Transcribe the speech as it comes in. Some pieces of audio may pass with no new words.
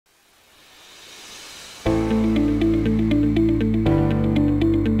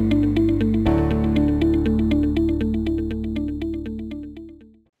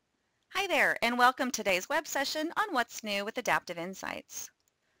welcome to today's web session on what's new with Adaptive Insights.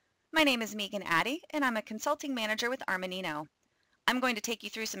 My name is Megan Addy, and I'm a consulting manager with Armanino. I'm going to take you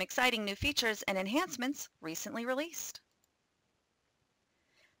through some exciting new features and enhancements recently released.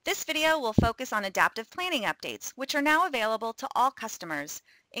 This video will focus on adaptive planning updates, which are now available to all customers,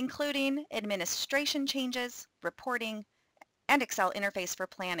 including administration changes, reporting, and Excel interface for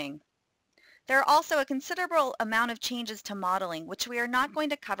planning. There are also a considerable amount of changes to modeling, which we are not going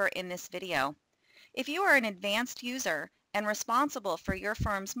to cover in this video. If you are an advanced user and responsible for your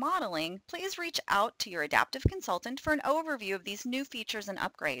firm's modeling, please reach out to your adaptive consultant for an overview of these new features and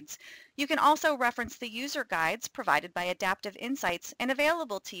upgrades. You can also reference the user guides provided by Adaptive Insights and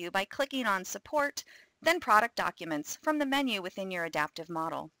available to you by clicking on Support, then Product Documents from the menu within your adaptive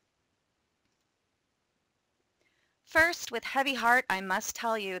model. First, with heavy heart, I must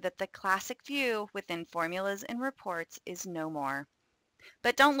tell you that the classic view within formulas and reports is no more.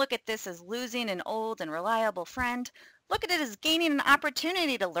 But don't look at this as losing an old and reliable friend. Look at it as gaining an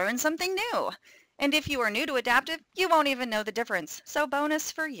opportunity to learn something new. And if you are new to Adaptive, you won't even know the difference, so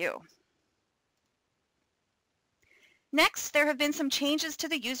bonus for you. Next, there have been some changes to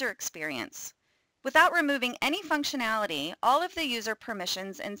the user experience. Without removing any functionality, all of the user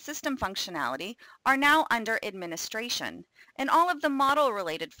permissions and system functionality are now under administration, and all of the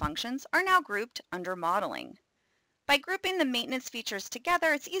model-related functions are now grouped under modeling. By grouping the maintenance features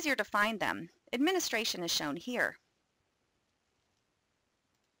together, it's easier to find them. Administration is shown here,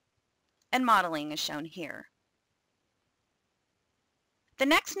 and modeling is shown here. The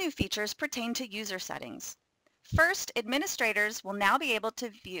next new features pertain to user settings. First, administrators will now be able to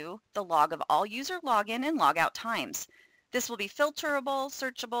view the log of all user login and logout times. This will be filterable,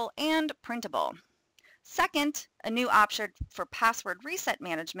 searchable, and printable. Second, a new option for password reset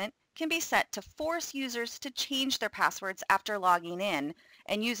management can be set to force users to change their passwords after logging in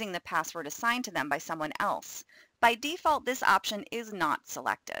and using the password assigned to them by someone else. By default, this option is not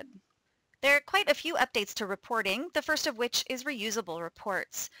selected. There are quite a few updates to reporting, the first of which is reusable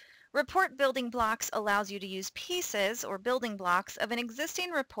reports. Report building blocks allows you to use pieces or building blocks of an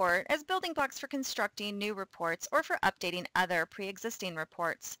existing report as building blocks for constructing new reports or for updating other pre-existing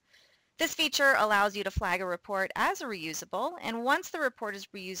reports. This feature allows you to flag a report as a reusable, and once the report is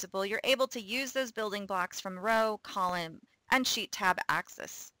reusable, you're able to use those building blocks from row, column, and sheet tab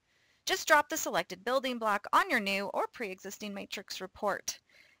axis. Just drop the selected building block on your new or pre-existing matrix report.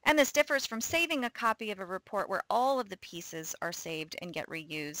 And this differs from saving a copy of a report where all of the pieces are saved and get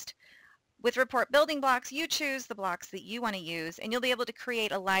reused. With report building blocks, you choose the blocks that you want to use, and you'll be able to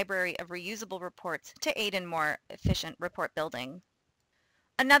create a library of reusable reports to aid in more efficient report building.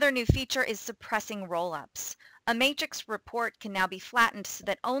 Another new feature is suppressing roll-ups. A matrix report can now be flattened so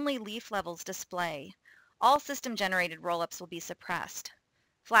that only leaf levels display. All system-generated roll-ups will be suppressed.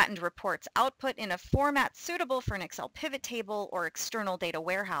 Flattened reports output in a format suitable for an Excel pivot table or external data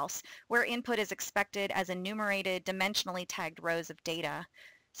warehouse, where input is expected as enumerated, dimensionally tagged rows of data.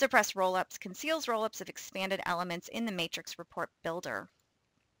 Suppressed rollups conceals rollups of expanded elements in the matrix report builder.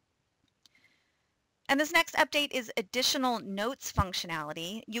 And this next update is additional notes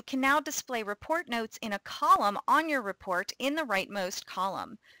functionality. You can now display report notes in a column on your report in the rightmost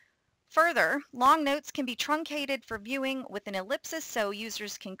column. Further, long notes can be truncated for viewing with an ellipsis so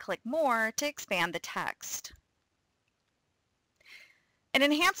users can click more to expand the text. An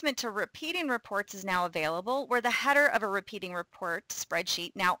enhancement to repeating reports is now available, where the header of a repeating report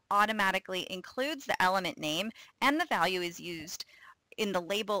spreadsheet now automatically includes the element name and the value is used in the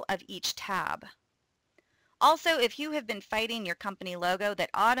label of each tab. Also, if you have been fighting your company logo that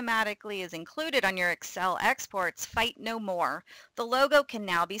automatically is included on your Excel exports, fight no more. The logo can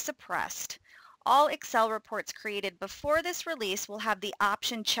now be suppressed. All Excel reports created before this release will have the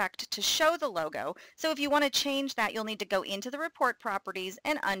option checked to show the logo, so if you want to change that, you'll need to go into the report properties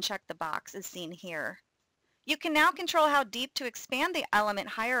and uncheck the box as seen here. You can now control how deep to expand the element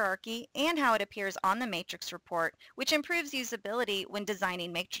hierarchy and how it appears on the matrix report, which improves usability when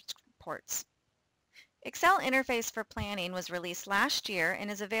designing matrix reports. Excel Interface for Planning was released last year and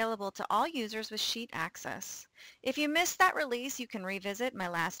is available to all users with sheet access. If you missed that release, you can revisit my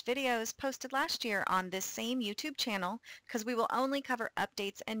last videos posted last year on this same YouTube channel, because we will only cover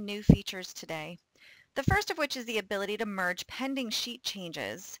updates and new features today. The first of which is the ability to merge pending sheet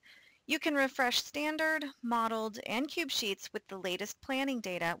changes. You can refresh standard, modeled, and cube sheets with the latest planning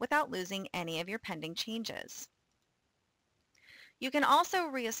data without losing any of your pending changes. You can also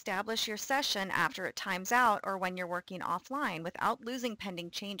reestablish your session after it times out or when you're working offline without losing pending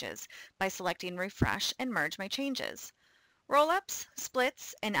changes by selecting Refresh and Merge My Changes. Roll-ups,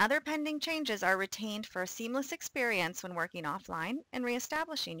 splits, and other pending changes are retained for a seamless experience when working offline and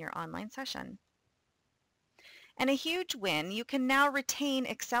reestablishing your online session. And a huge win, you can now retain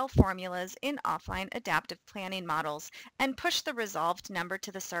Excel formulas in offline adaptive planning models and push the resolved number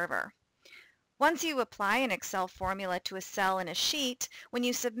to the server. Once you apply an Excel formula to a cell in a sheet, when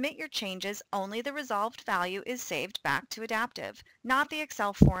you submit your changes, only the resolved value is saved back to Adaptive, not the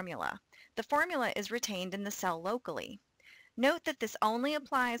Excel formula. The formula is retained in the cell locally. Note that this only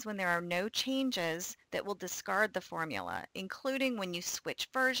applies when there are no changes that will discard the formula, including when you switch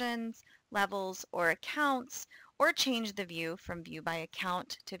versions, levels, or accounts, or change the view from view by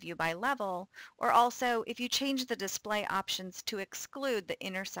account to view by level, or also if you change the display options to exclude the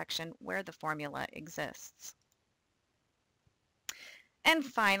intersection where the formula exists. And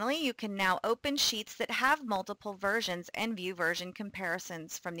finally, you can now open sheets that have multiple versions and view version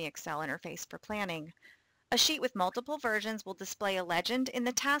comparisons from the Excel interface for planning. A sheet with multiple versions will display a legend in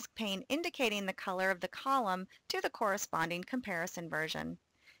the task pane indicating the color of the column to the corresponding comparison version.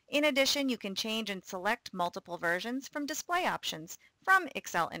 In addition, you can change and select multiple versions from display options from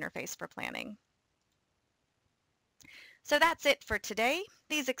Excel interface for planning. So that's it for today.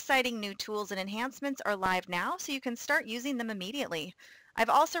 These exciting new tools and enhancements are live now, so you can start using them immediately. I've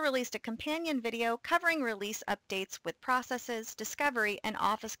also released a companion video covering release updates with Processes, Discovery, and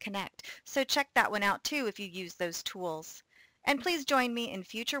Office Connect, so check that one out too if you use those tools. And please join me in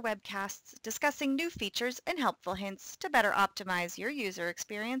future webcasts discussing new features and helpful hints to better optimize your user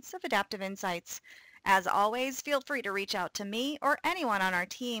experience of Adaptive Insights. As always, feel free to reach out to me or anyone on our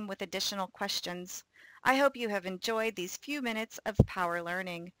team with additional questions. I hope you have enjoyed these few minutes of power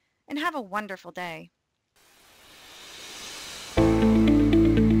learning, and have a wonderful day.